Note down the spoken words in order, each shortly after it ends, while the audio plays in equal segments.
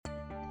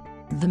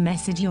The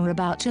message you're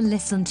about to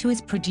listen to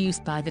is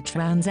produced by the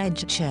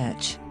Trans-Edge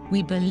Church.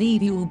 We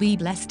believe you will be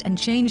blessed and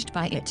changed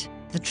by it.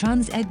 The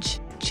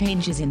Trans-Edge,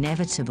 change is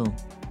inevitable.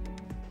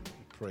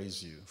 We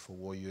praise you for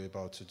what you're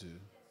about to do.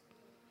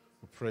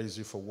 We praise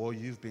you for what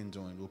you've been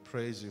doing. We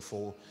praise you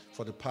for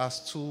the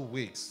past 2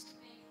 weeks.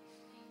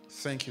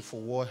 Thank you for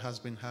what has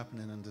been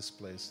happening in this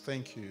place.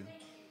 Thank you.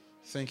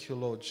 Thank you,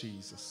 Lord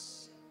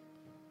Jesus.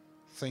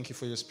 Thank you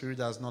for your spirit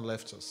that has not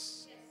left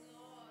us.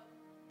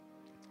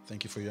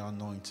 Thank you for your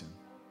anointing.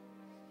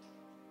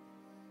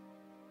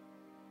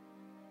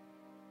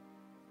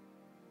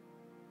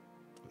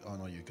 We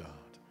honor you, God.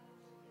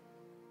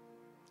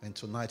 And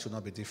tonight will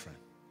not be different.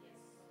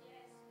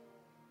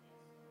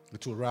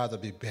 It will rather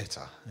be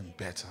better and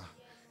better.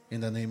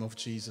 In the name of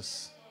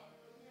Jesus,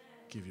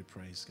 give you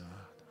praise, God.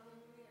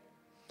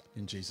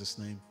 In Jesus'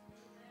 name.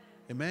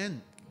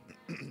 Amen.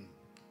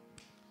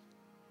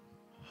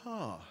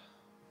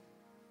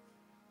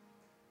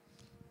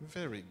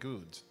 Very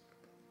good.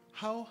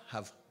 How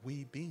have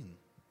we been?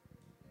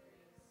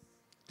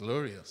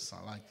 Glorious.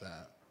 I like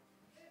that.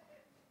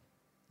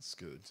 It's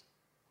good.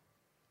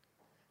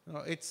 You know,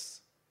 it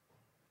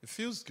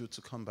feels good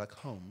to come back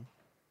home.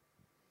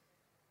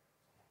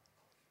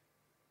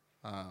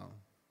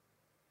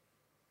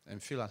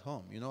 And feel at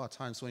home. You know, at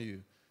times when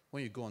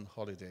you go on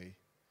holiday,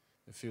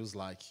 it feels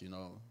like, you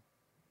know,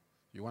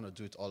 you want to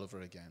do it all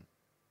over again.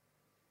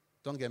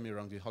 Don't get me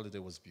wrong, the holiday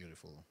was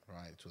beautiful,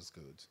 right? It was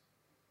good.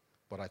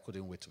 But I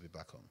couldn't wait to be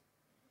back home.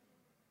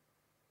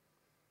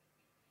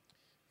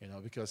 You know,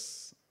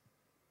 because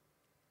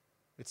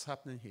it's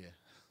happening here.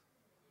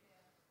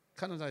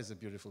 Canada is a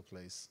beautiful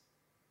place.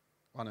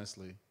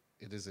 Honestly,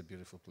 it is a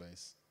beautiful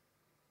place.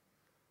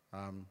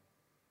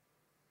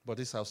 But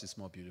this house is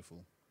more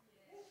beautiful.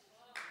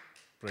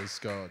 Praise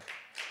God.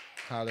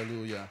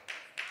 Hallelujah.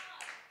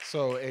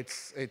 So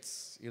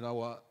it's you know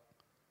what?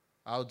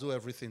 I'll do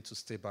everything to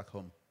stay back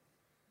home,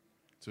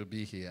 to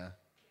be here.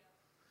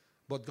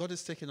 But God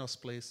is taking us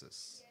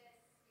places.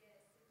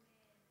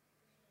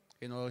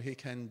 You know, He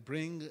can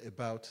bring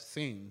about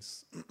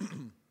things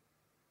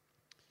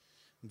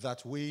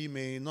that we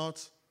may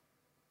not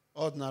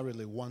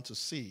ordinarily want to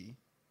see,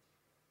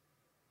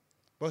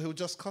 but He'll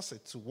just cause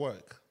it to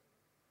work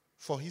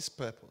for His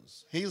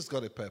purpose. He's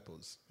got a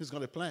purpose. He's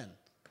got a plan.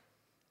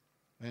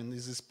 And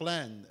it's His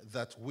plan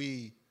that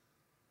we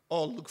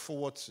all look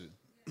forward to.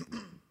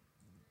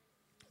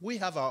 We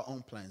have our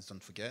own plans,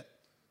 don't forget.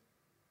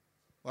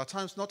 At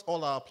times, not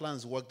all our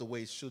plans work the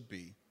way it should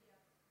be.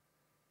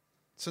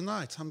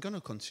 Tonight, I'm going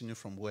to continue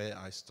from where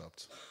I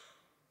stopped.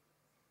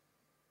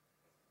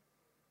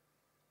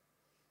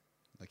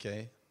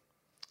 Okay?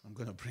 I'm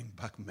going to bring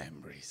back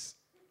memories.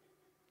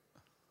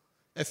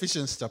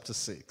 Ephesians chapter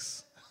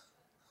 6.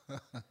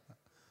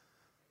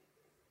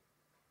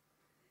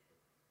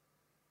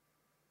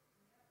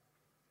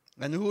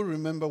 And who will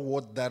remember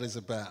what that is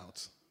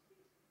about?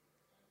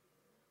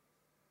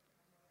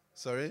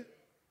 Sorry?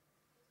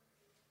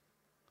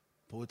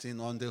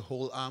 Putting on the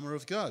whole armor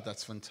of God.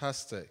 That's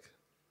fantastic.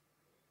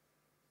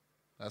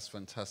 That's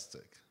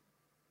fantastic.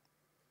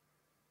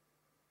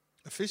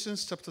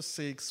 Ephesians chapter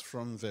 6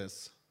 from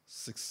verse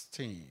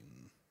 16.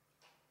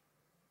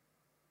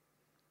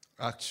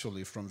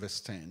 Actually, from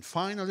verse 10.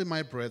 Finally,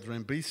 my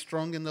brethren, be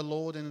strong in the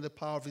Lord and in the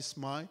power of His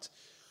might.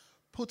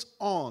 Put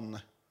on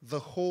the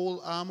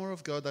whole armor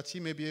of God, that ye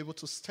may be able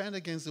to stand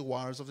against the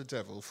wiles of the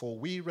devil. For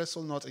we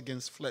wrestle not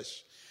against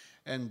flesh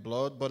and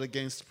blood, but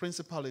against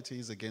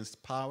principalities,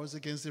 against powers,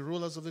 against the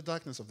rulers of the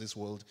darkness of this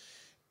world,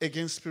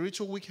 against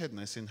spiritual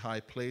wickedness in high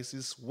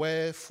places.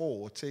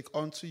 Wherefore, take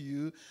unto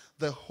you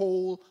the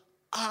whole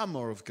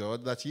armor of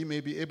God, that ye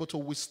may be able to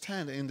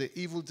withstand in the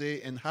evil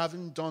day, and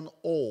having done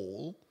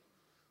all,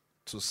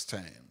 to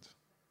stand.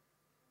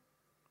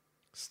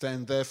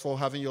 Stand therefore,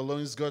 having your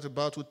loins girt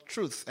about with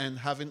truth, and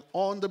having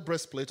on the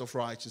breastplate of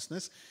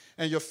righteousness,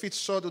 and your feet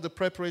shod with the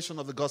preparation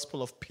of the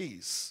gospel of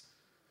peace.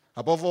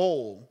 Above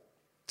all,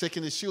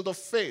 taking the shield of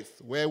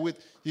faith, wherewith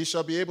ye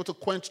shall be able to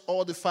quench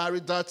all the fiery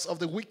darts of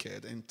the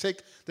wicked, and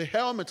take the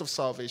helmet of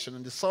salvation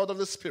and the sword of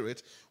the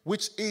Spirit,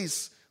 which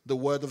is the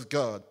word of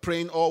God,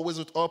 praying always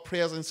with all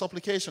prayers and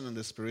supplication in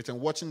the Spirit, and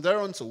watching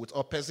thereunto with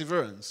all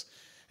perseverance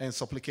and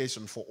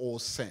supplication for all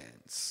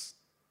saints.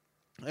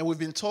 And we've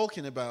been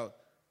talking about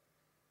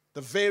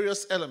the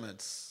various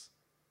elements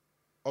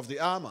of the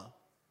armor.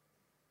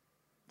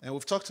 And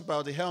we've talked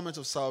about the helmet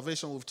of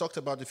salvation. We've talked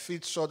about the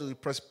feet shod with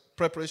the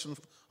preparation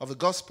of the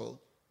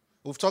gospel.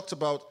 We've talked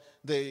about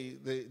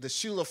the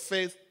shield of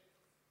faith,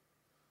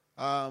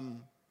 the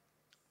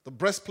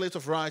breastplate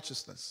of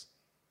righteousness.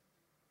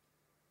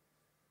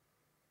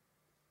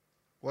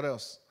 What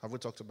else have we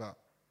talked about?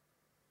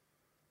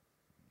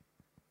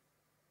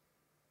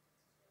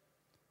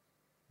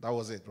 That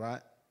was it,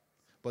 right?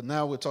 But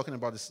now we're talking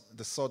about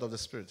the sword of the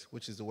Spirit,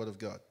 which is the Word of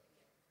God.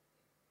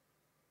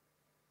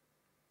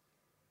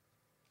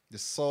 The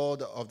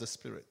sword of the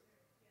Spirit.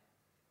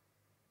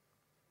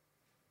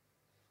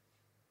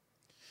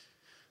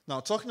 Now,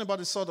 talking about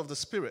the sword of the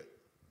Spirit,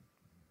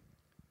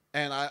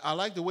 and I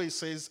like the way it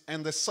says,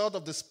 and the sword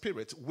of the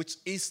Spirit, which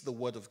is the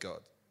Word of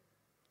God.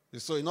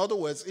 So in other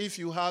words, if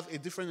you have a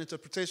different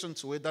interpretation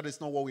to it, that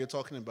is not what we're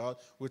talking about.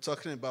 We're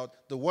talking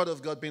about the Word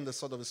of God being the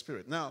sword of the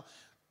Spirit. Now,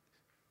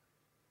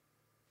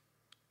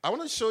 I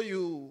want to show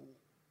you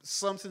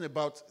something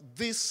about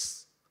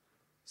this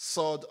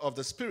sword of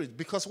the Spirit,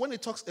 because when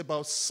it talks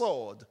about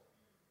sword,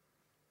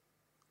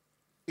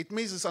 it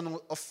means it's an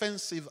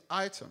offensive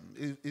item.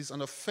 It is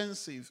an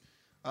offensive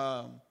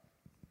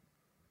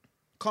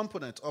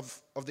component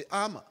of the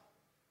armor.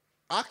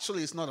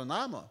 Actually, it's not an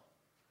armor,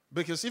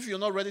 because if you're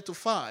not ready to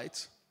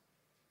fight,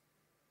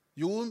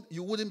 you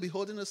wouldn't be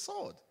holding a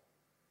sword.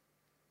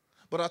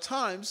 But at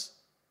times,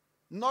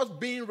 not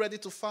being ready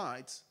to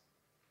fight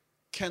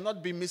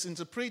cannot be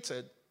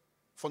misinterpreted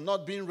for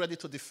not being ready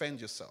to defend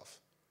yourself.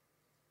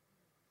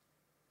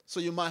 So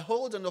you might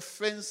hold an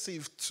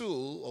offensive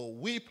tool or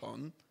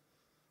weapon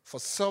for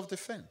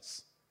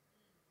self-defense.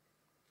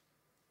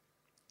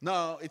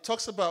 Now, it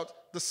talks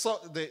about the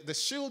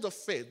shield of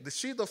faith. The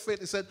shield of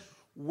faith, it said,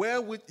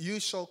 wherewith you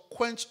shall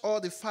quench all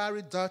the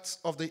fiery darts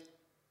of the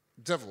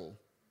devil.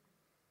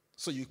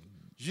 So you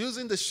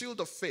using the shield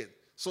of faith,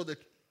 so that,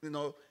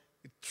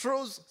 it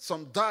throws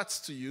some darts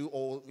to you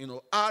or,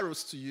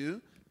 arrows to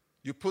you,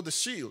 you put the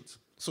shield.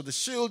 So the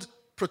shield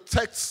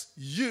protects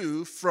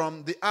you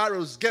from the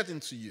arrows getting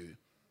to you.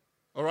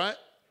 All right?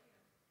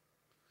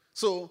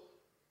 So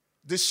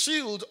the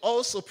shield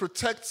also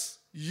protects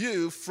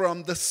you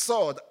from the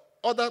sword,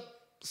 other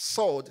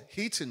sword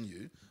hitting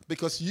you,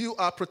 because you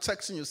are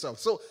protecting yourself.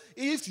 So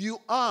if you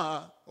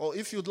are, or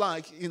if you'd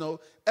like,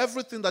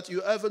 everything that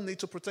you ever need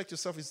to protect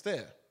yourself is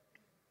there.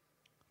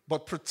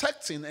 But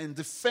protecting and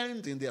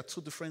defending, they are two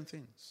different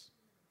things.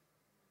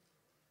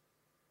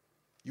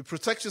 You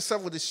protect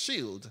yourself with a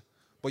shield,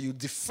 but you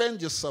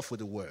defend yourself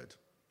with the word.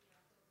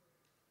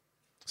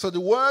 So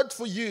the word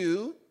for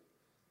you,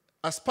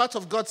 as part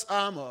of God's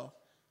armor,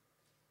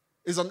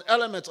 is an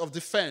element of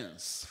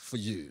defense for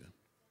you.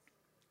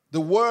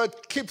 The word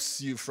keeps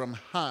you from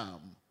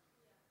harm.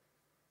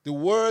 The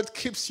word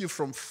keeps you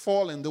from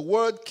falling. The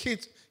word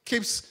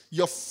keeps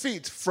your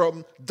feet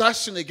from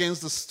dashing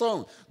against the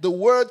stone. The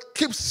word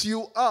keeps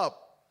you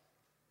up.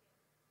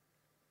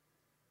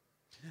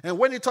 And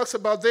when he talks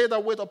about they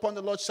that wait upon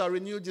the Lord shall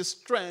renew their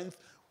strength,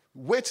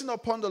 waiting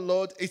upon the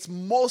Lord, it's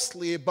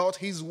mostly about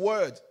his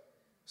word,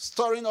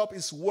 storing up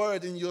his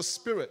word in your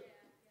spirit.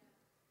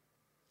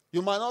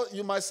 You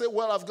might say,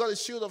 well, I've got a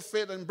shield of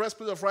faith and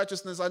breastplate of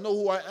righteousness. I know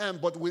who I am.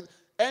 But with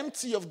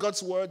empty of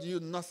God's word, you're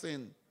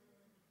nothing.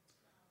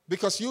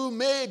 Because you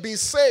may be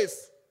safe,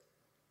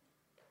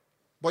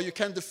 but you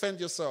can't defend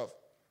yourself.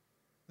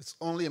 It's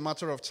only a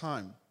matter of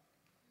time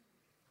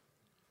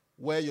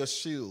where your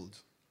shield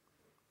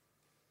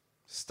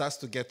starts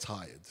to get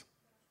tired.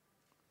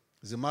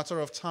 It's a matter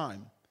of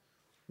time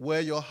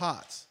where your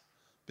heart,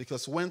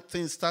 because when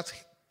things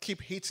keep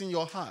hitting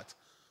your heart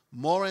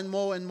more and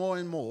more and more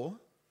and more,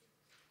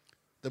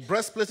 the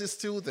breastplate is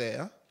still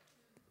there,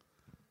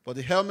 but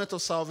the helmet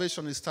of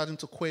salvation is starting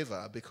to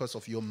quaver because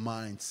of your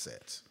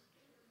mindset.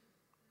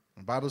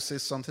 The Bible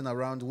says something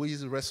around, we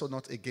wrestle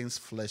not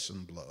against flesh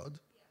and blood,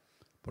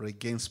 but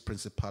against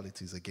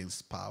principalities,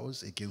 against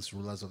powers, against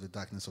rulers of the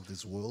darkness of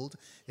this world,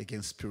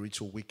 against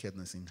spiritual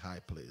wickedness in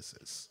high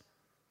places.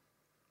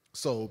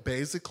 So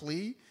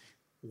basically,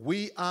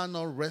 we are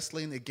not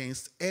wrestling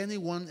against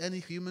anyone, any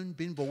human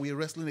being, but we are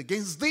wrestling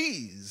against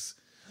these.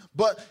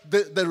 But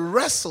the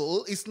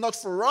wrestle is not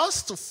for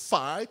us to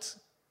fight,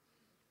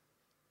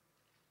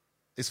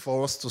 it's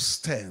for us to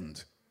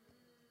stand.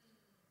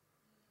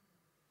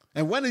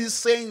 And when he's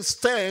saying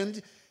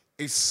stand,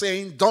 it's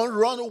saying don't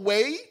run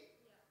away.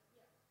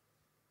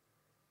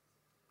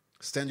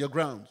 Stand your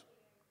ground.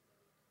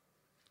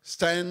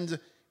 Stand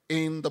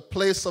in the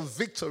place of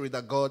victory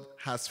that God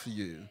has for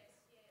you.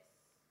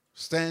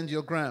 Stand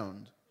your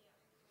ground.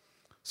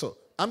 So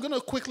I'm going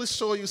to quickly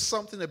show you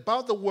something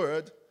about the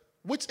word,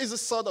 which is the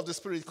sword of the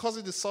Spirit. It calls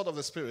it the sword of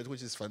the Spirit,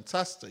 which is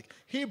fantastic.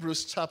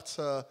 Hebrews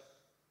chapter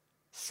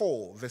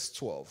 4, verse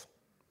 12.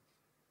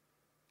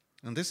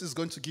 And this is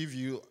going to give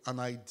you an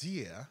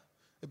idea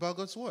about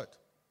God's word.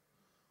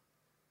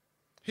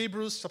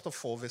 Hebrews chapter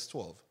 4, verse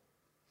 12.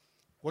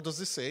 What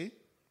does it say? It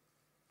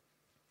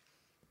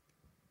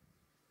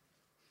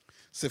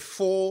says,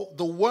 for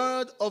the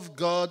word of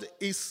God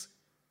is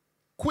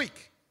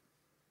quick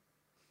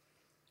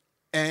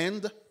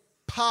and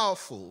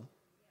powerful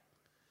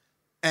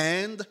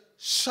and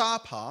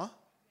sharper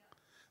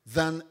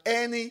than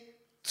any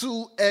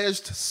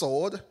two-edged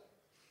sword,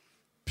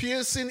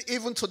 piercing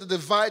even to the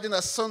dividing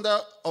asunder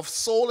of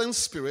soul and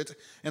spirit,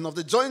 and of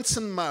the joints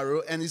and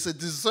marrow, and is a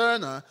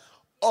discerner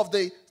of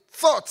the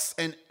thoughts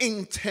and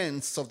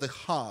intents of the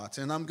heart.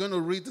 And I'm going to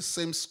read the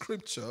same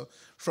scripture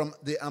from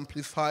the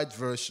Amplified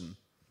Version.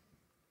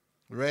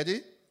 Ready?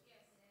 Yes.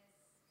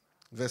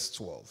 Verse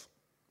 12.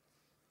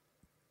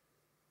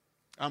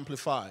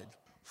 Amplified.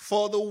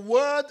 For the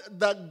word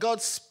that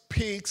God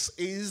speaks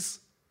is,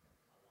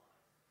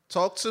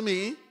 talk to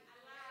me,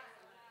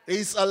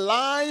 is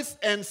alive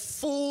and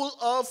full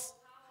of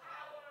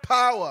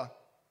power.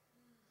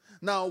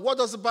 Now, what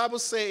does the Bible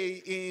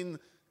say in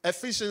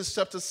Ephesians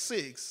chapter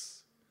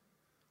 6?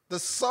 the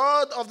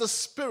sword of the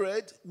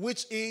Spirit,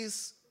 which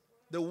is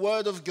the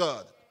word of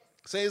God.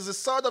 So it's the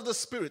sword of the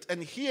Spirit.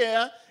 And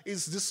here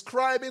is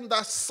describing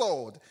that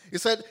sword. He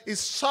said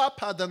it's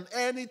sharper than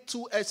any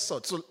two-edged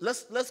sword. So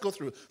let's go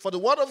through. For the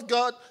word of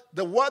God,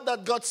 the word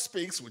that God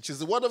speaks, which is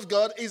the word of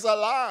God, is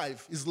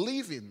alive, is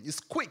living, is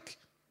quick.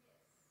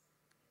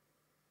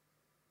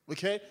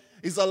 Okay?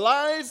 It's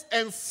alive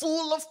and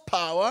full of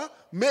power,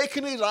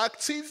 making it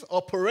active,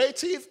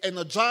 operative,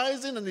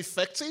 energizing, and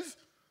effective.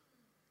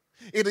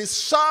 It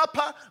is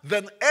sharper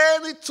than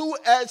any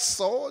two-edged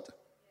sword.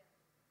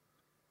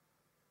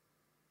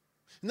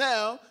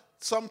 Now,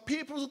 some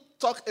people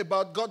talk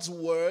about God's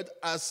word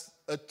as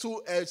a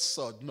two-edged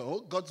sword.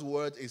 No, God's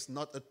word is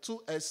not a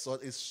two-edged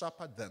sword, it's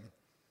sharper than.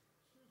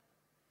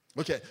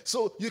 Okay,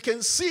 so you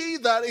can see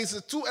that it's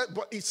a two-edged,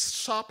 but it's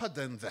sharper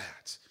than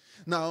that.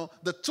 Now,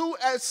 the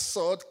two-edged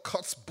sword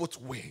cuts both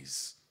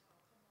ways.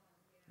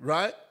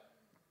 Right?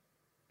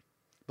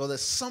 But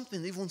there's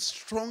something even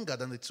stronger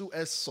than the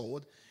two-edged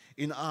sword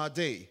in our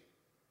day.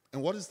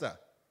 And what is that?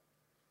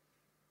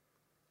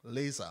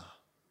 Laser.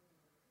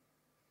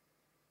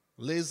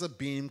 Laser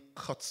beam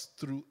cuts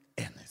through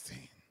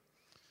anything.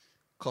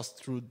 Cuts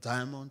through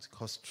diamond,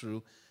 cuts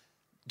through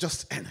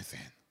just anything.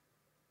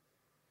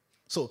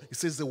 So it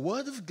says the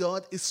word of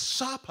God is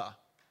sharper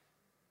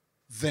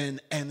than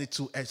any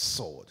two-edged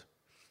sword.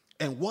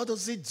 And what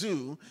does it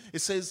do? It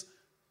says,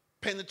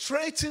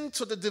 penetrating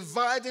to the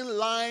dividing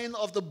line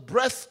of the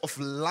breath of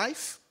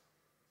life,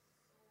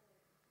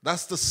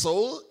 that's the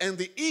soul, and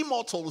the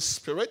immortal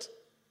spirit,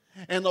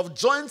 and of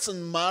joints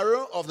and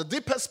marrow, of the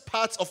deepest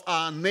parts of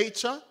our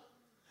nature.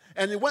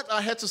 And he went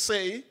ahead to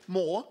say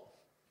more.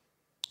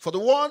 For the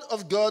word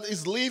of God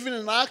is living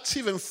and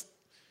active and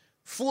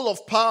full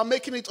of power,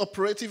 making it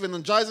operative,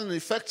 energizing, and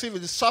effective.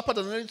 It is sharper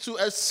than any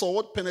two-edged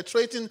sword,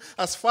 penetrating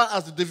as far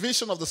as the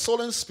division of the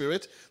soul and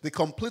spirit, the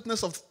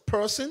completeness of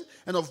person,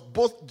 and of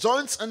both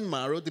joints and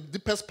marrow, the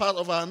deepest part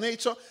of our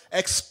nature,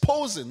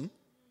 exposing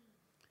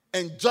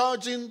and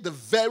judging the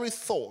very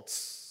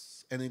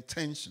thoughts and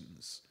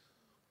intentions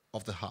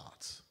of the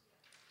heart.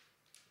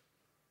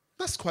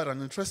 That's quite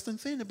an interesting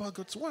thing about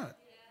God's word.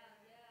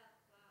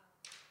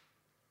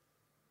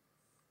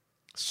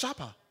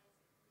 Sharper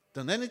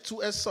than any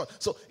two-edged sword.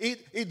 So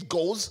it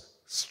goes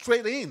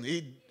straight in.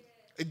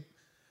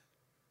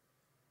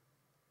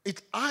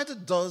 It either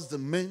does the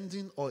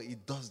mending or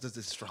it does the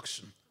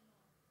destruction.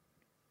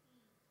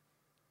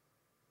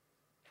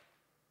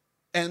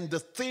 And the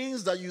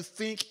things that you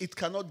think it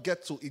cannot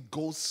get to, it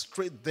goes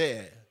straight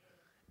there.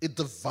 It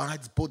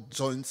divides both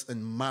joints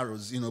and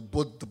marrows,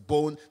 both the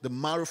bone, the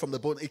marrow from the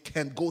bone. It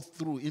can go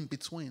through in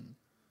between.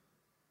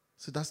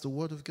 So that's the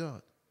word of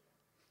God.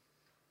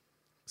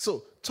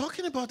 So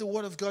talking about the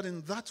word of God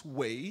in that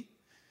way,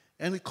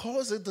 and it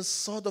calls it the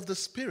sword of the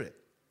Spirit.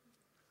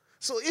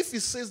 So if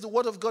it says the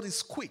word of God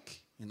is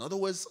quick, in other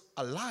words,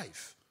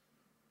 alive,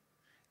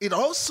 it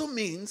also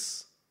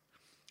means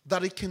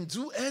that it can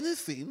do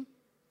anything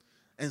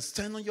and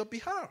stand on your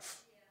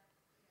behalf.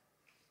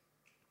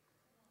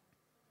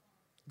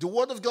 The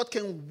word of God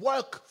can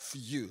work for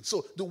you.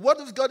 So the word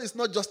of God is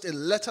not just a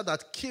letter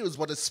that kills,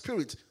 but a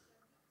spirit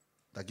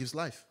that gives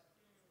life.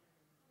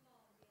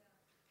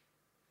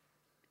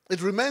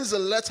 It remains a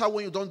letter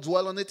when you don't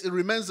dwell on it. It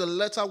remains a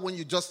letter when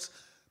you just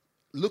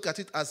look at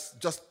it as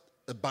just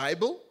a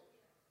Bible.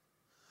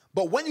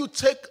 But when you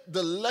take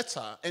the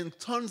letter and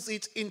turns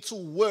it into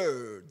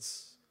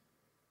words,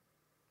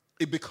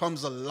 it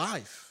becomes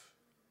alive.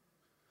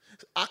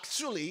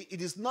 Actually,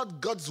 it is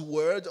not God's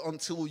word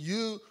until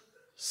you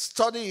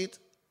study it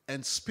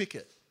and speak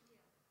it.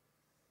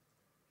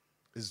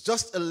 It's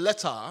just a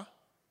letter.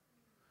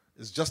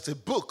 It's just a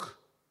book.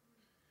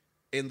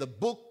 In the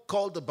book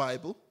called the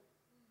Bible,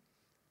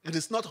 it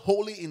is not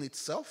holy in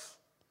itself.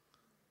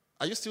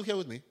 Are you still here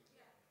with me?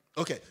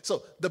 Okay,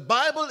 so the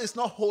Bible is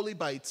not holy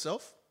by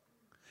itself.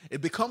 It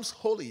becomes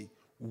holy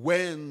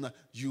when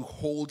you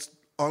hold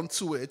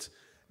onto it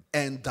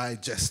and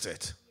digest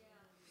it.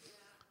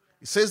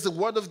 It says the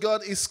word of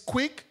God is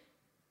quick.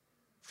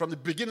 From the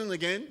beginning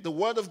again, the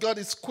word of God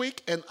is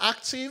quick and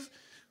active,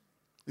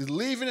 is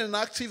living and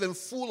active and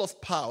full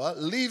of power,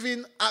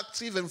 living,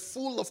 active and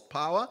full of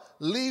power,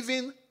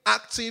 living,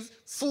 active,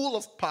 full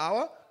of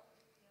power.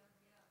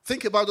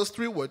 Think about those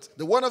three words.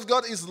 The word of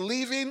God is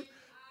living,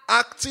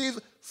 active,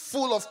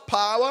 full of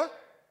power,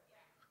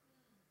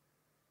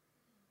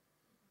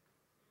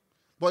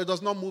 but it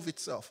does not move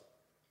itself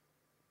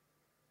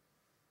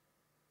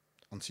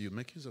until you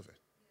make use of it.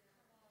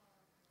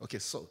 Okay,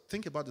 so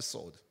think about the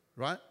sword,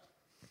 right?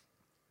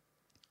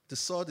 The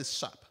sword is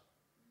sharp.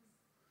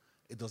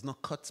 It does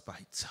not cut by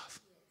itself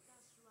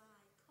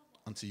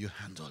until you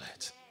handle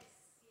it.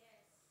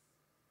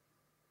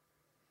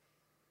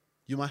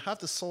 You might have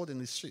the sword in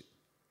the street,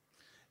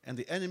 and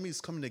the enemy is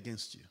coming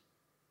against you.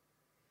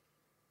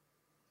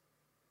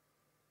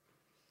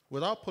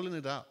 Without pulling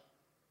it out,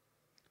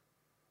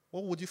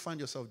 what would you find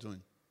yourself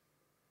doing?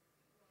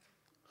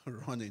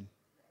 Running.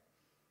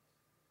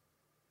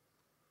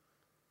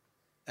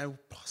 And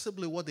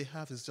possibly what they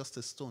have is just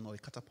a stone or a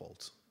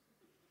catapult.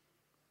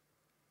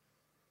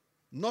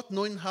 not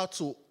knowing how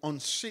to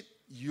unsheath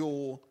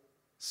your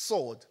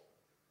sword,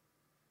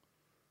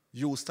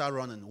 you will start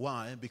running.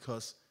 Why?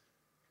 Because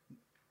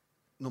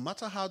no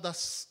matter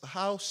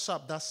how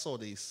sharp that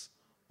sword is,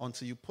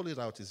 until you pull it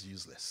out, it's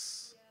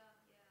useless.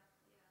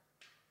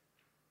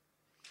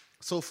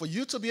 So for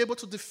you to be able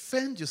to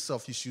defend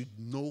yourself, you should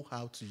know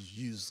how to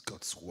use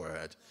God's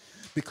word.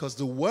 Because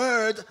the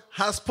word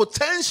has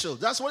potential.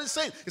 That's what it's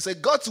saying. It's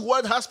that God's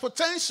word has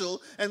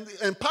potential. And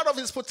part of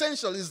its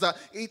potential is that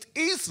it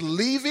is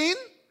living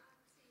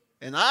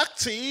and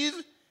active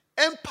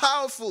and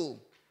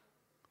powerful.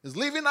 It's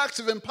living,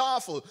 active, and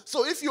powerful.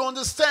 So if you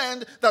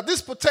understand that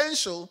this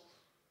potential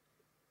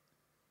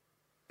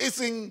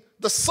is in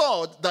the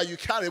sword that you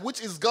carry,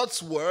 which is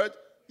God's word,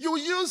 you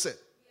will use it.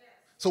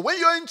 So when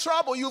you're in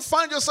trouble, you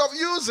find yourself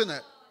using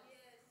it.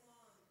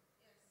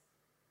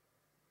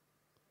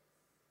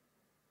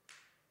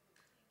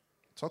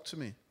 Talk to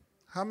me.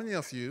 How many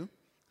of you,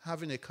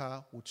 having a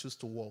car, will choose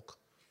to walk?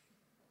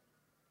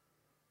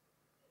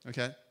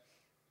 Okay?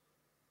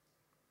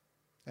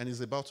 And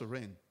it's about to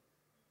rain.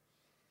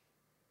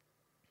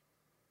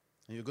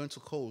 And you're going to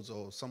Coles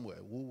or somewhere,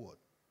 Woolworth,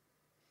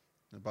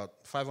 about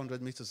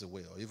 500 meters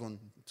away or even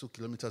 2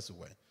 kilometers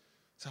away.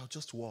 So I'll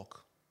just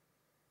walk.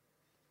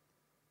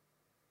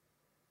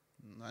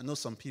 I know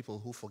some people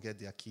who forget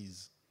their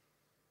keys.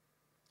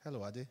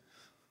 Hello, Ade.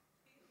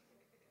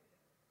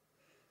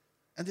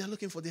 And they're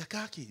looking for their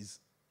car keys.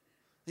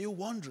 And you're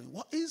wondering,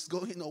 what is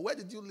going on? Where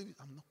did you leave it?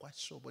 I'm not quite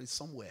sure, but it's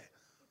somewhere.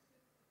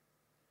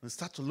 And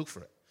start to look for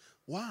it.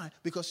 Why?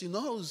 Because she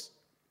knows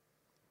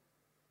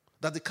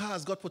that the car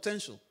has got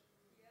potential.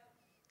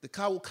 The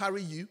car will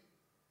carry you,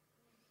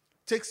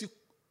 takes you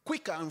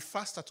quicker and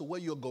faster to where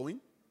you're going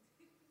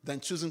than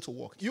choosing to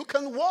walk. You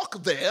can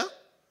walk there.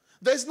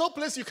 There's no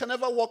place you can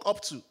ever walk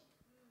up to,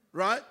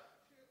 right?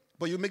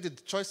 But you make the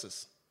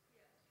choices.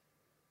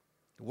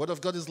 The word of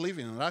God is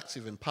living and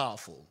active and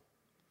powerful.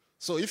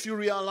 So if you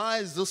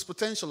realize this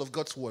potential of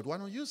God's word, why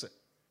not use it?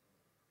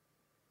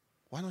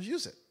 Why not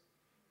use it?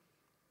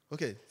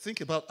 Okay,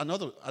 think about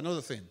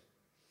another thing.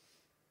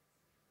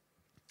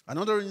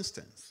 Another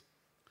instance.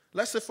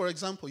 Let's say, for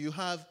example, you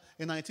have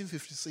a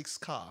 1956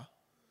 car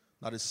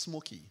that is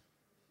smoky,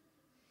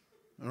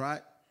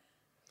 right?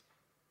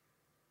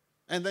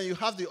 And then you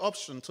have the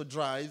option to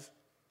drive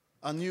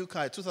a new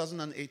car, a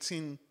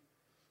 2018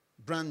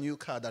 brand new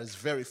car that is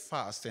very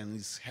fast and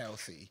is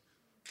healthy.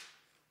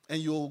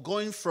 And you're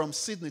going from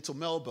Sydney to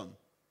Melbourne.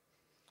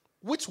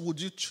 Which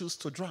would you choose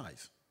to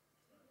drive?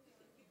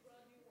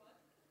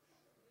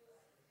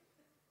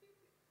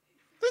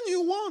 Then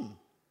you won.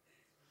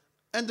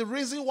 And the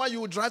reason why you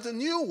would drive the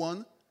new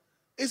one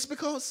is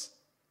because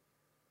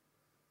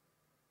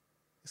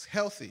it's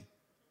healthy.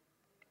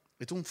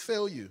 It won't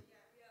fail you.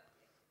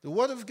 The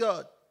word of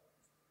God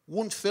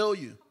won't fail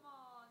you.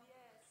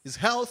 It's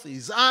healthy,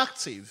 it's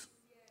active,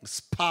 it's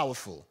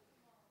powerful.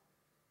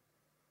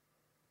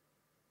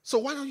 So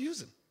why not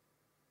use it?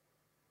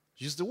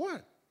 Use the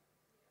word.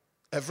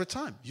 Every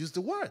time, use the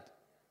word.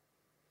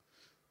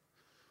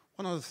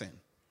 One other thing.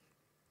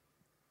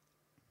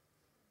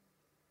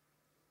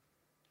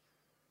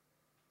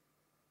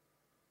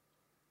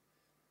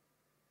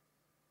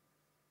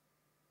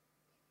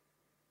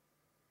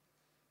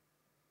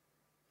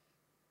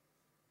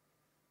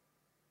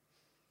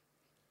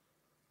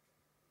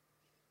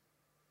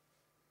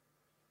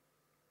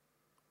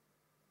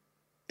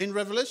 In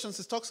Revelations,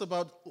 it talks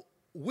about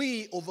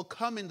we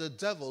overcoming the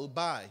devil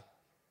by,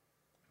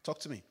 talk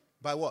to me,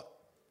 by what?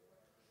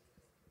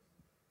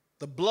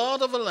 The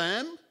blood of a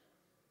lamb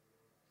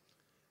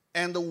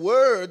and the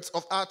words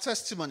of our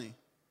testimony.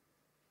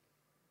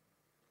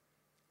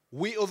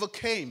 We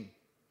overcame.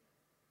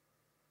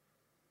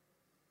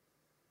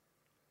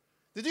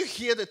 Did you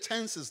hear the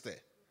tenses there?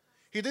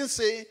 He didn't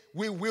say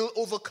we will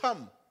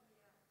overcome.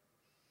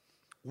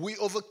 We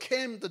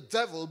overcame the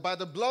devil by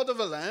the blood of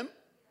a lamb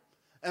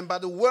and by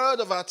the word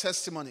of our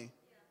testimony.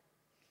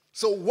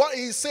 So what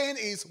he's saying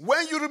is,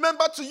 when you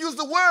remember to use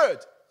the word,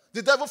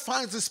 the devil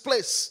finds his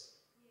place.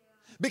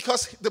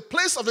 Because the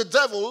place of the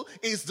devil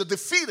is the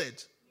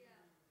defeated.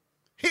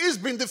 He's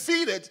been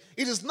defeated.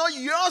 It is not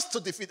yours to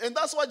defeat. And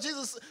that's why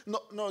Jesus,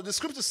 the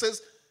scripture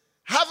says,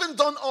 having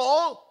done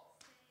all,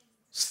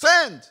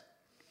 stand.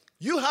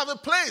 You have a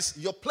place.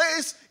 Your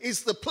place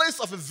is the place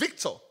of a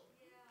victor.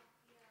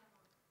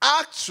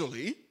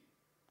 Actually,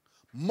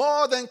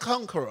 more than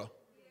conqueror.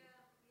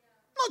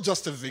 Not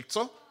just a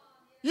victor.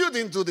 You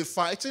didn't do the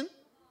fighting.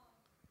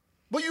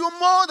 But you are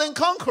more than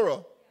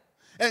conqueror.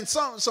 And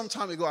some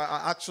time ago,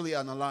 I actually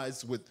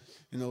analyzed with,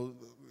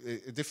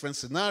 a different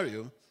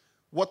scenario,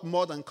 what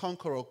more than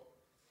conqueror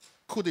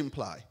could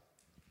imply.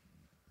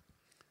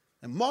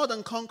 And more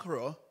than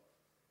conqueror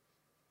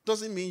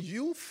doesn't mean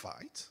you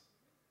fight.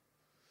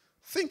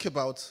 Think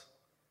about,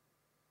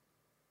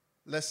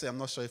 let's say, I'm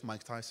not sure if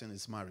Mike Tyson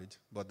is married,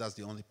 but that's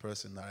the only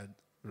person that I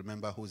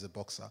remember who is a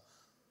boxer.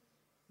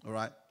 All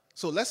right?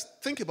 So let's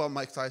think about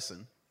Mike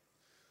Tyson,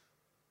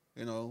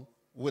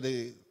 with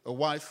a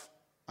wife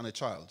and a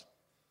child.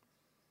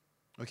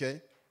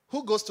 Okay?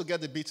 Who goes to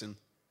get the beating?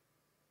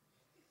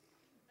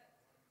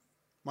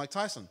 Mike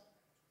Tyson.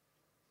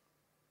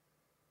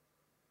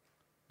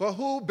 But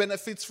who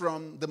benefits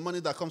from the money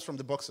that comes from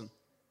the boxing?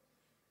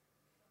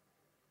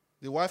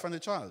 The wife and the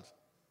child.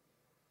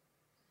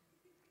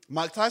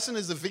 Mike Tyson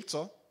is the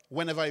victor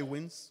whenever he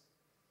wins.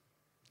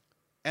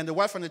 And the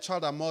wife and the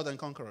child are more than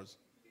conquerors.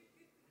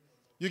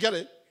 You get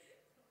it?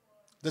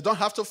 They don't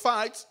have to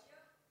fight.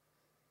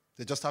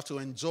 They just have to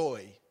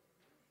enjoy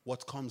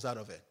what comes out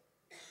of it.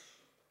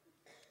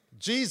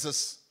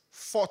 Jesus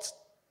fought,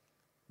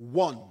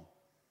 won.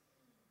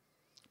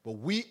 But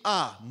we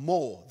are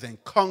more than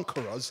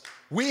conquerors.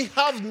 We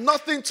have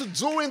nothing to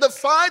do in the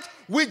fight.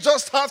 We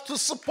just have to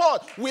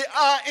support. We're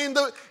not in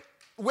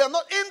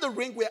the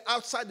ring, we're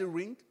outside the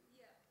ring,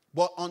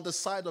 but on the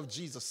side of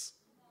Jesus.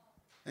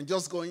 And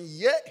just going,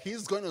 yeah,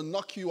 he's going to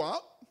knock you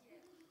out.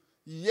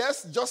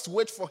 Yes, just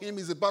wait for him.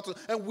 He's about to.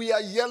 And we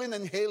are yelling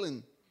and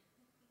hailing.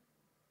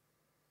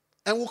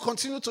 And we'll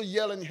continue to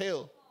yell and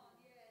hail.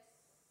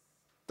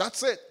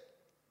 That's it.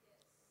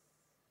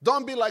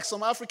 Don't be like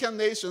some African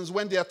nations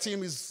when their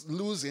team is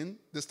losing,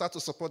 they start to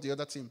support the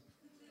other team.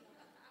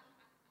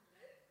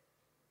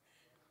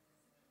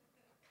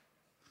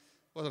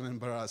 What an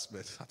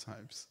embarrassment at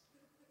times.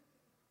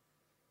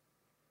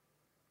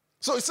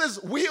 So it says,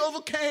 we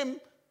overcame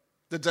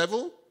the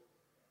devil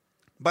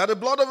by the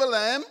blood of a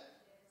lamb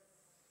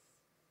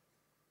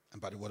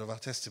and by the word of our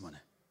testimony.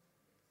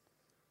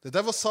 The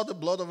devil saw the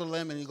blood of a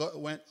lamb and he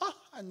went,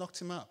 I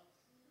knocked him out.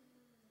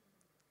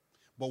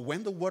 But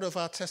when the word of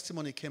our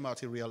testimony came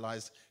out, he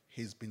realized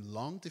he's been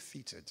long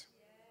defeated.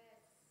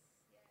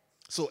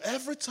 So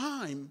every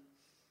time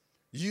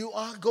you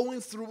are going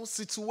through a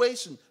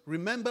situation,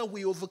 remember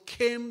we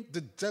overcame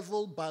the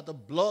devil by the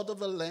blood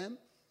of a lamb.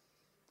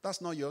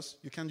 That's not yours.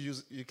 You can't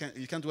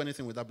do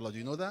anything with that blood.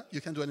 You know that?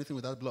 You can't do anything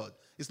with that blood.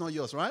 It's not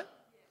yours, right?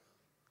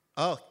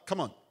 Oh, come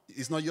on.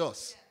 It's not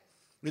yours.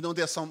 You know,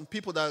 there are some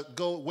people that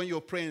go, when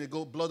you're praying, they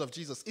go, blood of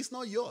Jesus. It's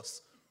not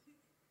yours.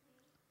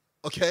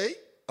 Okay?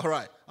 All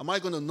right. Am I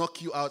going to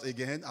knock you out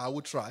again? I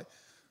will try.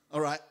 All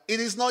right. It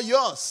is not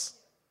yours.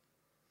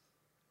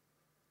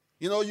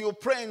 You know, you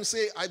pray and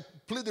say, I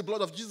plead the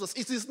blood of Jesus.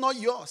 It is not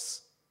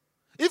yours.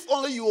 If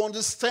only you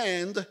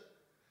understand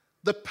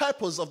the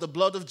purpose of the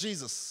blood of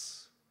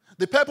Jesus.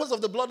 The purpose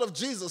of the blood of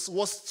Jesus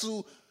was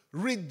to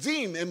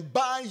redeem and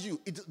buy you.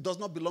 It does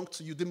not belong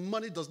to you. The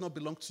money does not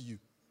belong to you.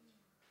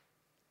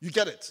 You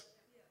get it?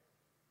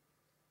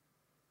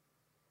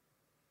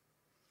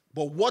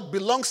 But what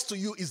belongs to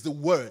you is the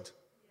word.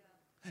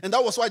 And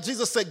that was why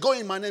Jesus said, go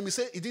in my name.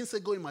 He didn't say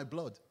go in my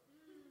blood.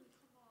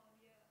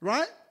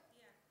 Right?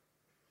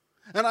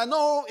 And I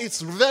know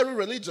it's very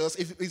religious.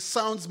 It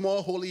sounds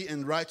more holy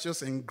and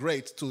righteous and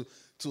great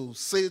to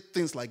say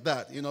things like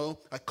that. You know,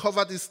 I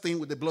cover this thing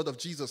with the blood of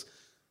Jesus.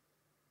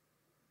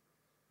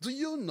 Do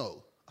you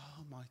know?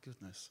 Oh my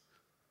goodness.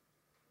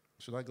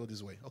 Should I go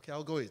this way? Okay,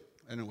 I'll go it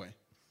anyway.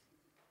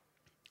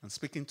 I'm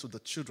speaking to the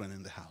children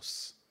in the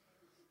house.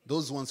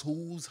 Those ones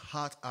whose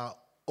hearts are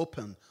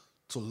open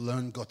to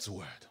learn God's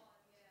word.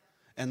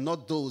 And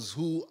not those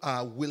who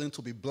are willing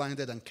to be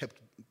blinded and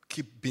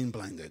keep being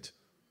blinded.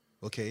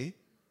 Okay?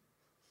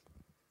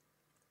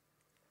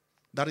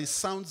 That it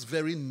sounds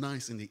very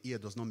nice in the ear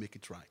does not make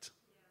it right.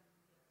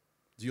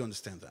 Do you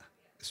understand that?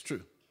 It's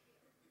true.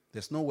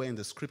 There's nowhere in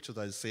the scripture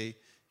that say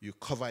you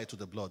cover it with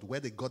the blood.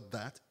 Where they got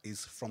that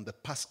is from the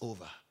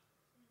Passover.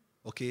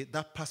 Okay?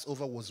 That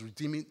Passover was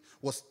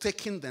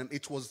taking them.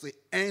 It was the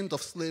end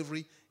of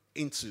slavery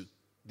into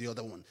the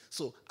other one.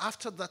 So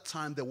after that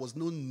time, there was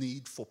no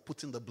need for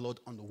putting the blood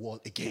on the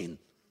wall again.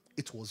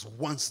 It was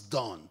once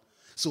done.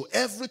 So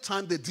every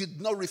time they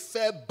did not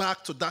refer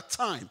back to that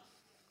time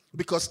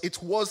because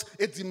it was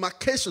a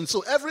demarcation.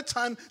 So every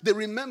time they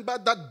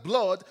remembered that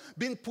blood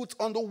being put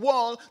on the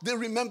wall, they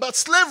remembered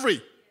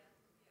slavery.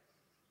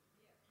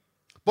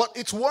 But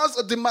it was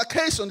a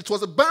demarcation. It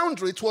was a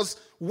boundary. It was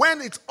when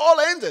it all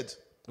ended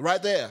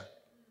right there.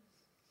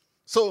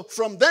 So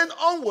from then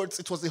onwards,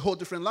 it was a whole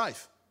different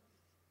life.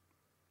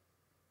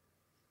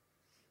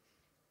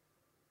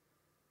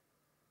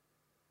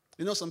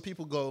 You know, some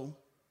people go,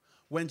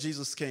 when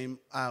Jesus came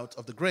out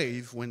of the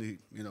grave, when he,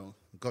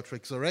 got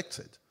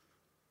resurrected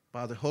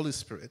by the Holy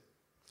Spirit,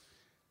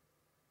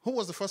 who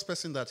was the first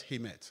person that he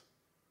met?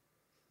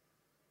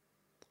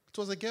 It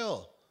was a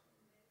girl,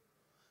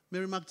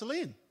 Mary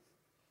Magdalene.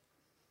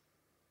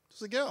 It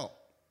was a girl.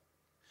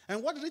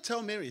 And what did he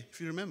tell Mary,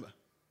 if you remember?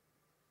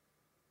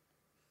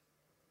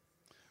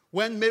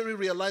 When Mary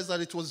realized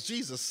that it was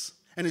Jesus,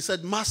 and he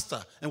said,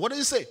 Master. And what did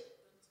he say?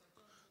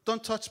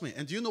 Don't touch me.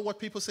 And do you know what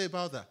people say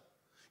about that?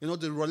 You know,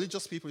 the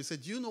religious people, he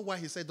said, do you know why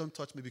he said don't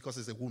touch me? Because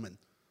he's a woman.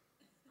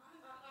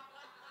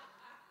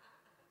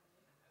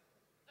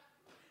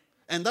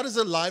 And that is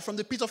a lie from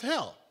the pit of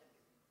hell.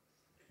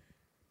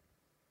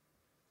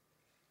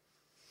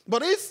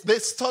 But if they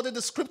study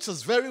the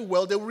scriptures very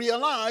well, they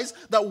realize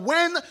that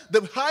when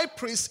the high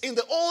priest in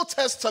the Old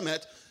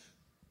Testament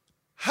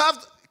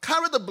have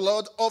carried the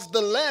blood of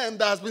the lamb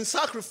that has been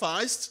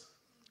sacrificed,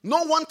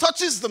 no one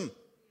touches them.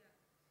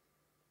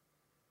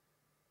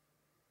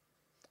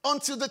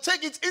 until they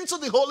take it into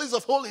the holies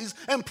of holies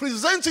and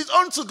present it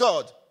unto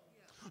God.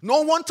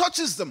 No one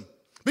touches them,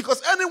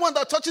 because anyone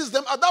that touches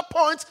them at that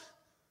point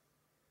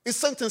is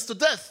sentenced to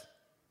death.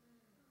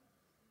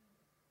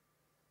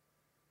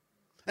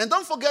 And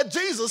don't forget,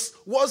 Jesus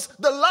was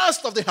the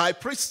last of the high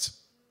priests.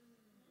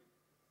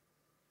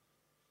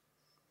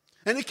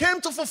 And he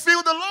came to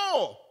fulfill the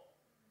law.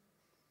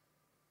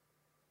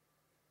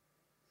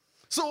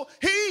 So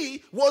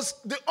he was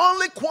the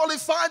only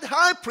qualified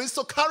high priest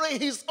to carry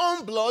his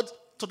own blood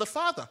to the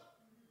Father.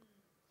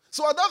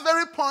 So at that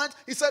very point,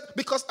 he said,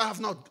 because I have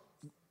not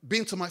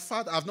been to my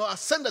Father, I have not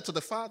ascended to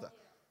the Father.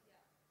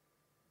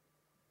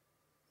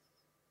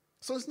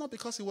 So it's not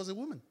because he was a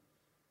woman.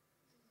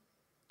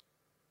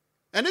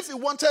 And if he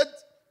wanted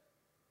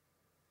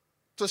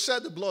to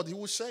shed the blood, he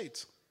would shed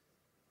it.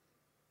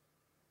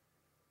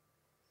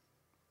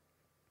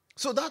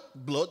 So that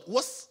blood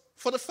was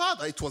for the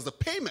Father. It was the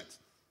payment.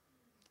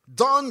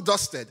 Done,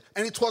 dusted.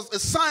 And it was a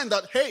sign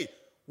that, hey,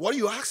 what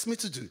you asked me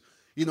to do,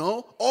 you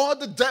know, all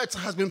the debt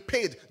has been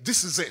paid.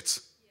 This is it.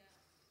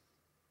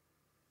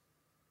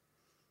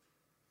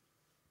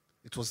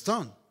 It was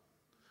done.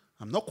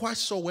 I'm not quite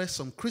sure where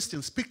some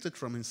Christians picked it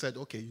from and said,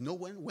 okay, you know,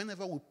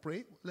 whenever we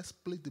pray, let's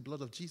plead the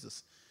blood of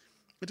Jesus.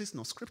 It is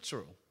not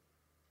scriptural.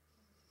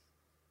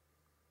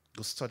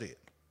 Go study it.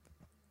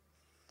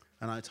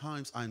 And at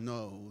times I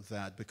know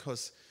that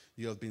because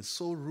you have been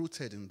so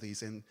rooted in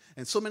this and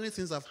so many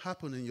things have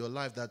happened in your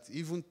life that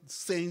even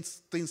saying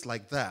things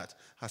like that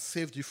has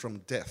saved you from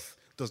death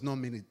does not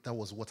mean that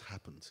was what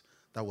happened.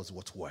 That was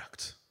what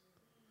worked.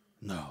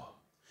 No.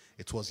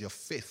 It was your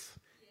faith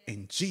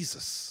in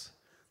Jesus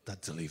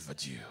that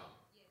delivered you.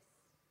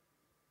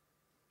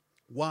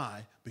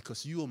 Why?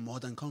 Because you are more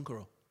than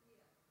conqueror.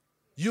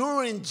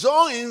 You're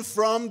enjoying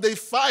from the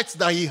fight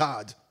that he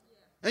had.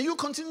 And you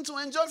continue to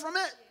enjoy from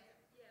it.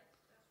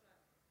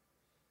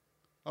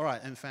 All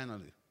right, and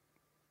finally,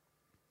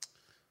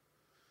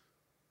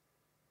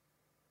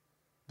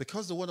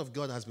 because the word of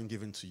God has been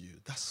given to you,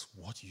 that's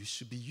what you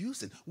should be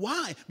using.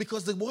 Why?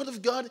 Because the word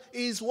of God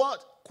is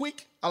what?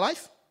 Quick,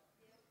 alive,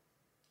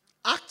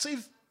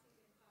 active,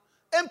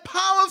 and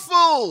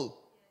powerful.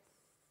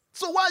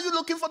 So why are you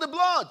looking for the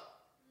blood?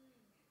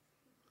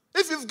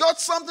 If you've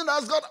got something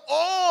that's got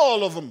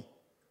all of them.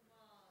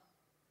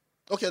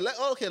 Okay,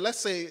 let's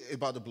say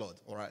about the blood,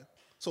 all right?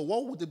 So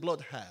what would the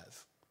blood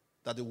have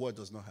that the word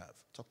does not have?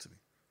 Talk to me.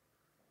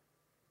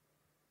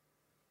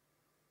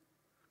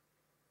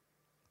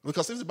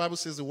 Because if the Bible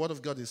says the word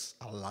of God is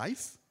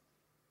alive,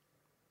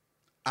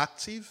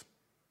 active,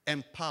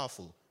 and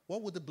powerful,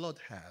 what would the blood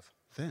have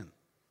then?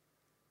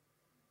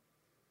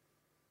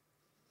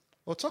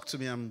 Well, talk to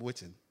me, I'm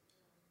waiting.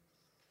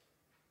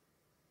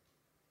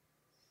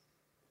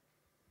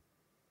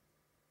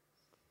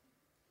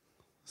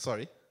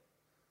 Sorry?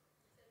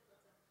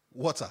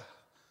 Water.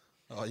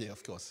 Oh, yeah,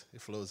 of course. It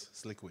flows.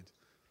 It's liquid.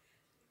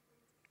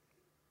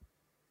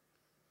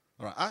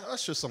 All right, I'll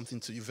show something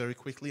to you very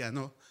quickly. I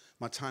know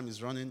my time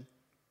is running.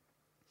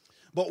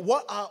 But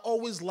what I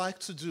always like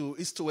to do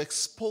is to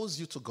expose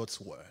you to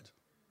God's word.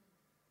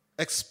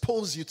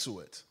 Expose you to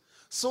it.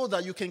 So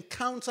that you can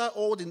counter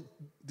all the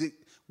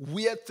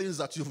weird things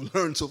that you've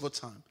learned over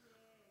time.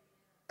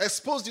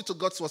 Expose you to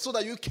God's word so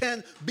that you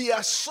can be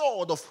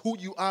assured of who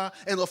you are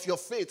and of your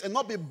faith and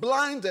not be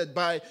blinded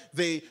by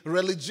the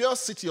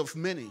religiosity of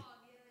many.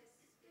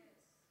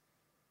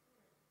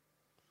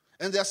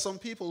 And there are some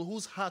people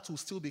whose heart will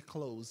still be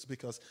closed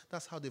because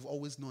that's how they've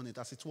always known it,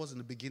 as it was in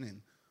the beginning.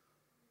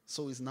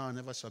 So is now and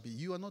never shall be.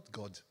 You are not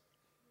God.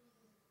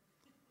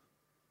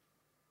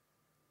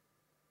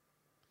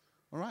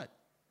 All right.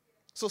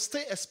 So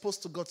stay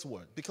exposed to God's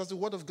word because the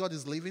word of God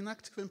is living,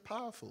 active, and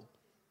powerful.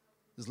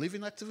 It's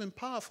living, active, and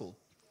powerful.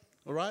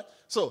 All right.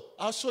 So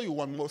I'll show you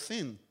one more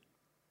thing.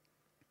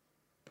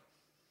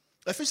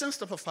 Ephesians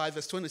chapter 5,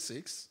 verse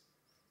 26.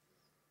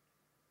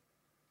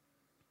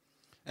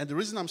 And the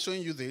reason I'm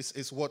showing you this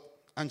is what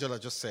Angela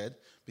just said,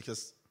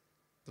 because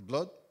the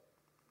blood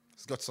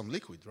has got some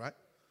liquid, right?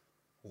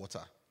 Water.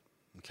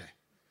 Okay.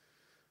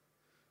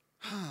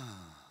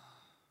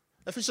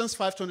 Ephesians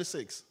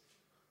 5:26.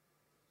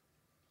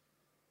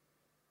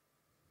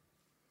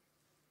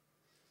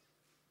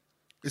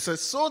 It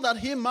says, so that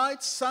he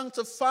might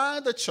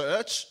sanctify the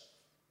church,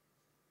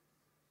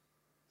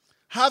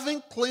 having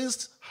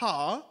cleansed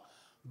her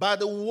by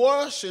the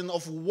washing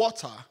of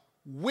water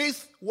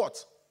with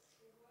what?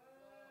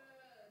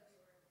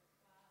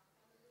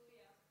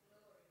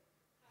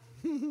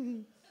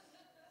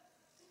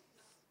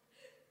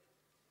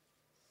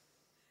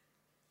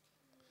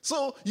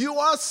 So you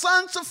are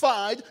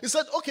sanctified. He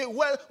said, okay,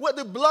 where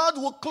the blood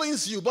will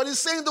cleanse you. But he's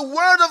saying the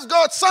word of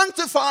God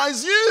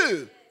sanctifies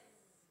you.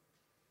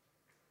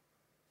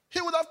 He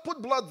would have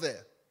put blood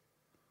there.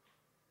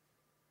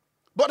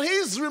 But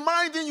he's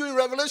reminding you in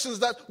Revelations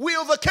that we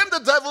overcame the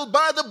devil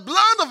by the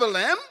blood of the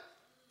Lamb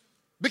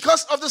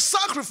because of the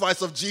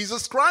sacrifice of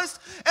Jesus Christ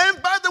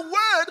and by the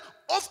word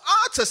of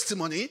our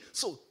testimony.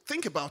 So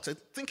think about it,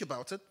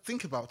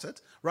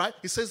 right?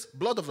 He says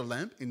blood of the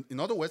Lamb. In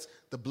other words,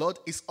 the blood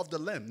is of the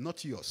Lamb,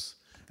 not yours.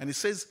 And he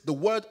says the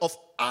word of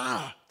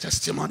our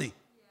testimony.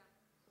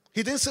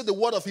 He didn't say the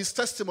word of his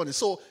testimony.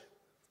 So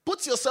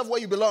put yourself where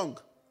you belong.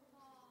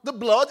 The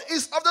blood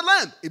is of the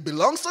Lamb. It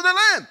belongs to the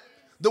Lamb.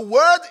 The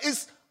word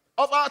is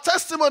of our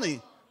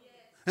testimony.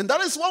 And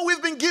that is what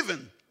we've been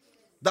given.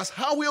 That's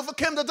how we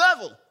overcame the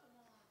devil.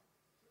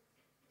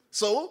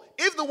 So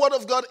if the word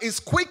of God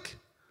is quick,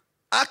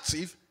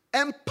 active,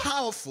 and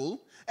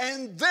powerful,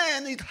 and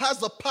then it has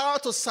the power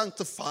to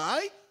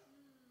sanctify,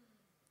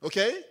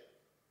 okay?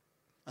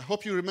 I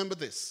hope you remember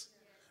this.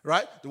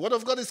 Right? The word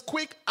of God is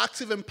quick,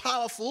 active, and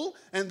powerful.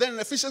 And then in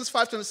Ephesians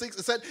 5:26,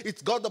 it said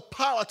it's got the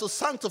power to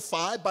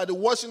sanctify by the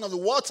washing of the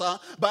water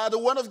by the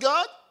word of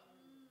God.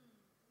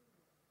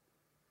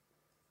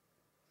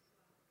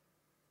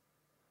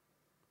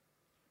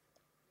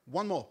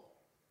 One more.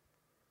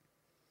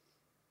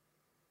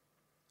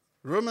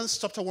 Romans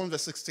chapter 1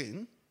 verse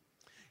 16.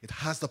 It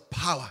has the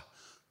power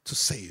to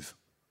save.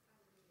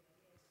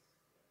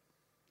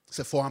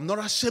 Say, for I'm not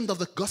ashamed of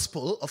the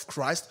gospel of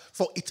Christ,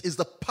 for it is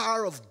the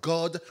power of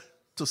God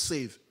to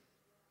save.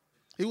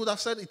 He would have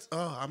said,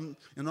 I'm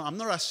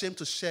not ashamed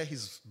to share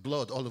his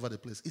blood all over the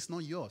place. It's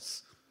not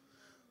yours.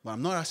 But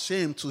I'm not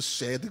ashamed to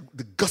share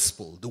the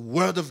gospel, the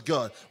word of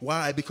God.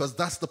 Why? Because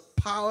that's the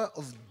power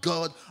of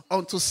God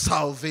unto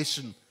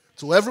salvation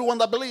to everyone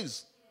that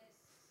believes.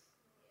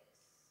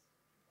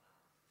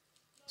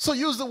 So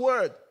use the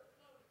word.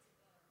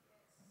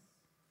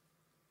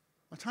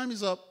 My time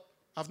is up.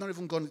 I've not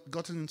even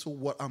gotten into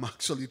what I'm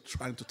actually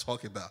trying to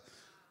talk about.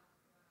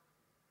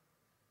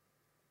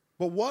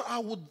 But what I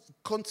would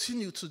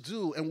continue to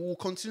do and will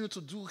continue to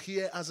do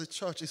here as a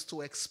church is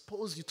to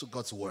expose you to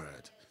God's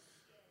word.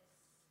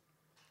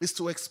 Is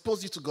to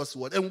expose you to God's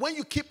word. And when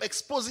you keep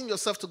exposing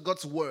yourself to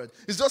God's word,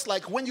 it's just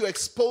like when you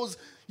expose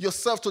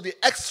yourself to the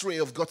x-ray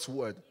of God's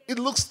word. It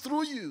looks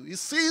through you. It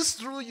sees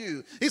through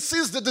you. It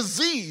sees the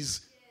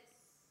disease.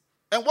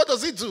 And what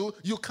does it do?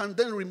 You can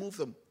then remove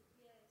them.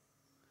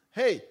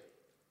 Hey,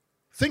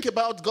 think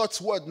about God's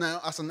word now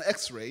as an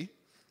x-ray.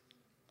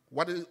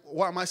 What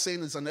am I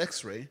saying is an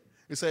x-ray?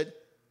 He said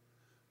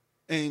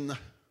in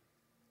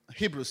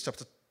Hebrews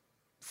chapter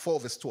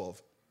 4 verse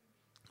 12,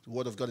 the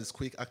word of God is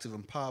quick, active,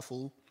 and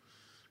powerful,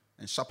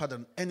 and sharper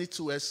than any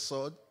two-edged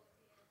sword.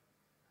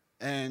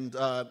 And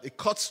it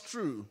cuts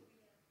through.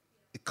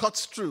 It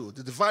cuts through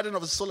the dividing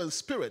of the soul and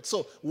spirit.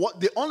 So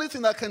the only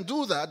thing that can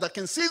do that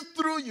can see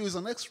through you is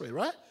an x-ray,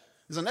 right?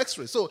 It's an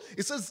x-ray. So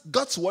it says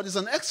God's word is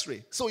an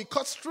x-ray. So it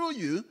cuts through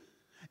you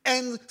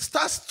and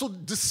starts to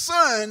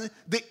discern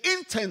the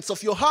intents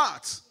of your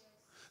heart.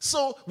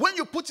 So when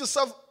you put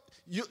yourself,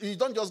 you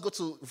don't just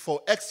go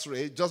for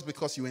x-ray just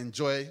because you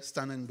enjoy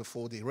standing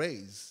before the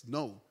rays.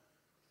 No.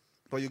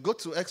 But you go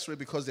to x-ray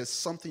because there's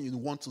something you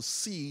want to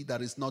see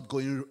that is not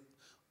going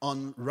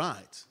on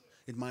right.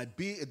 It might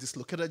be a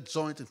dislocated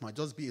joint. It might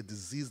just be a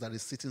disease that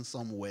is sitting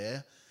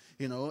somewhere.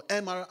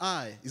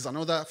 MRI is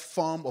another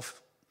form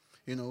of,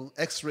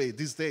 x-ray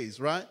these days,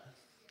 right?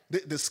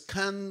 They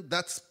scan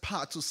that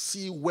part to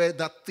see where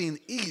that thing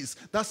is.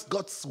 That's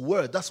God's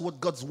word. That's what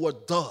God's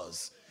word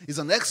does. It's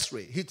an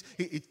x-ray.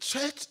 It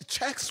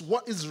checks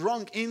what is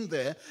wrong in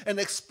there and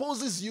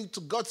exposes you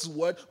to God's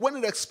word. When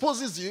it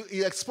exposes you,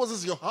 it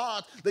exposes your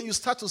heart. Then you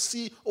start to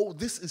see, oh,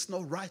 this is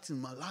not right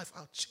in my life.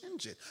 I'll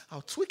change it.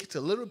 I'll tweak it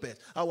a little bit.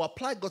 I'll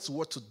apply God's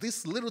word to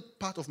this little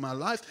part of my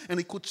life, and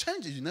it could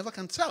change it. You never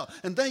can tell.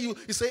 And then you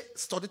say,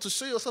 study to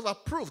show yourself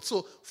approved.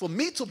 So for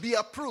me to be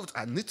approved,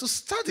 I need to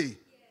study.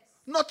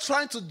 Not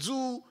trying to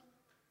do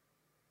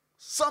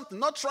something,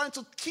 not trying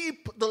to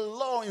keep the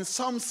law in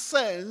some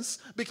sense,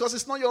 because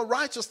it's not your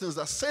righteousness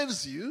that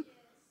saves you.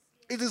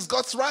 It is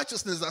God's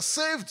righteousness that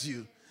saved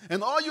you.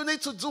 And all you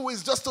need to do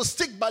is just to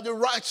stick by the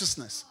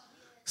righteousness.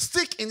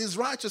 Stick in his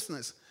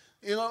righteousness.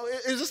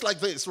 It's just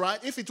like this,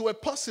 right? If it were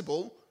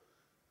possible,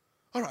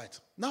 all right,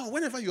 now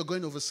whenever you're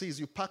going overseas,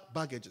 you pack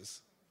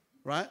baggages,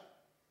 right?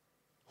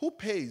 Who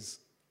pays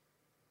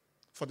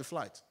for the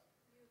flight?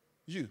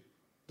 You.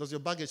 Does your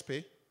baggage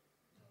pay?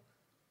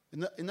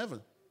 It never.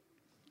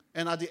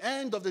 And at the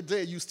end of the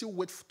day, you still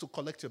wait to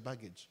collect your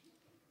baggage.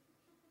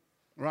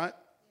 Right?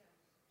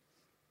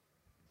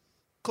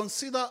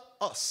 Consider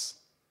us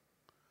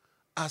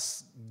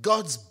as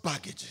God's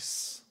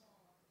baggages.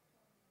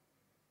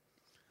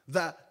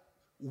 That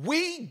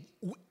we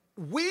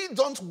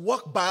don't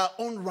walk by our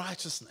own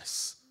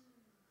righteousness.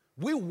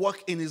 We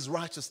walk in his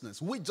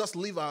righteousness. We just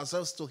leave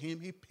ourselves to him.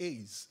 He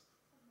pays.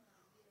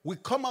 We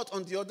come out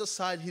on the other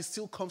side. He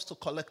still comes to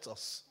collect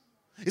us.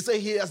 He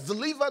said he has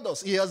delivered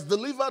us. He has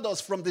delivered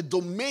us from the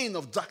domain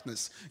of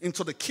darkness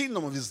into the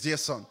kingdom of his dear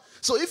son.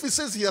 So if he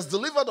says he has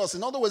delivered us,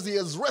 in other words, he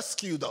has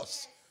rescued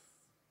us.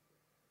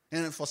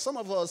 And for some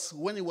of us,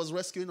 when he was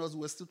rescuing us,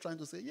 we're still trying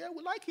to say, yeah,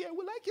 we like here, please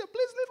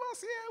leave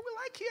us here, we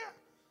like here.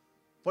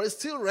 But he's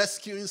still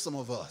rescuing some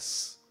of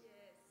us.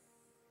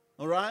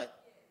 All right?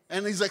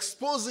 And he's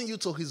exposing you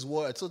to his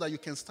word so that you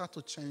can start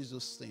to change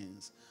those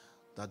things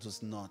that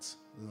does not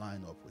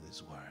line up with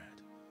his word.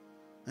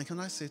 And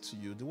can I say to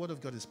you, the word of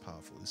God is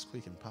powerful. It's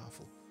quick and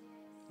powerful.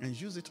 And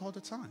use it all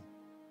the time.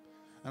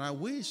 And I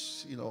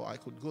wish, I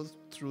could go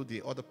through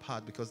the other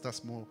part because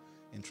that's more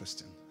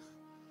interesting.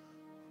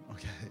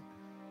 Okay.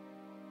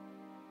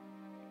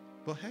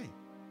 But hey,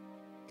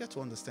 get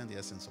to understand the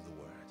essence of the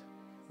word,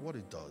 what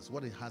it does,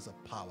 what it has a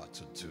power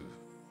to do.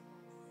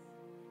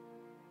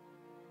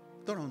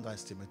 Don't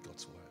underestimate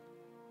God's word.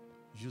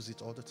 Use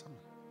it all the time.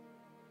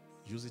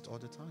 Use it all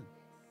the time.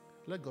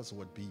 Let God's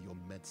word be your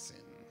medicine.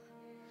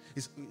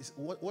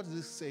 What does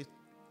it say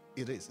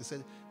it is? It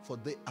said, for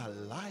they are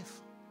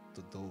life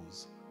to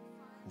those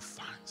who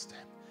finds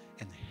them,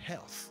 and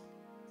health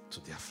to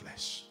their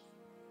flesh.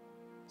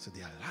 So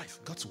they are life.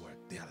 God's word,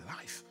 they are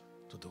life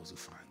to those who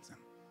find them.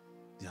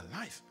 They are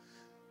life.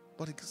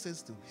 But it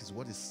says his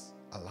word is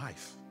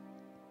alive.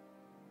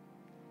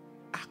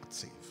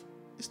 Active.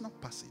 It's not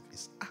passive,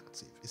 it's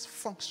active, it's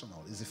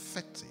functional, it's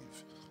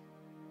effective,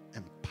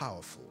 and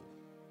powerful.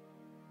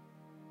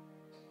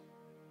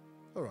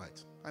 All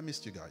right, I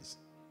missed you guys.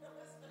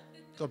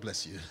 God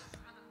bless you.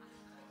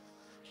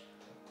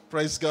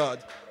 Praise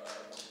God.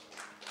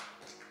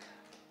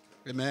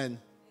 Amen.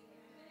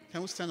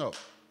 Can we stand up?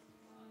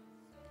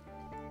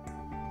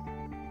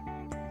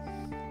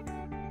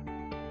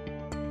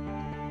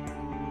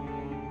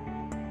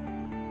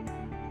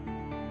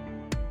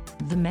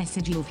 The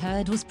message you've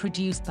heard was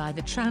produced by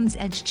the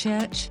TransEdge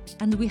Church,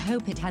 and we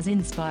hope it has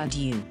inspired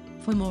you.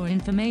 For more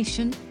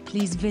information,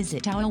 please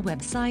visit our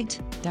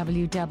website,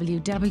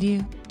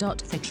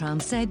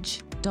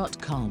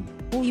 www.thetransEdge.com,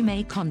 or you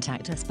may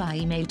contact us by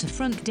email to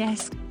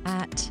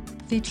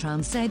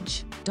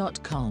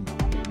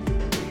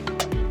frontdesk@thetransEdge.com.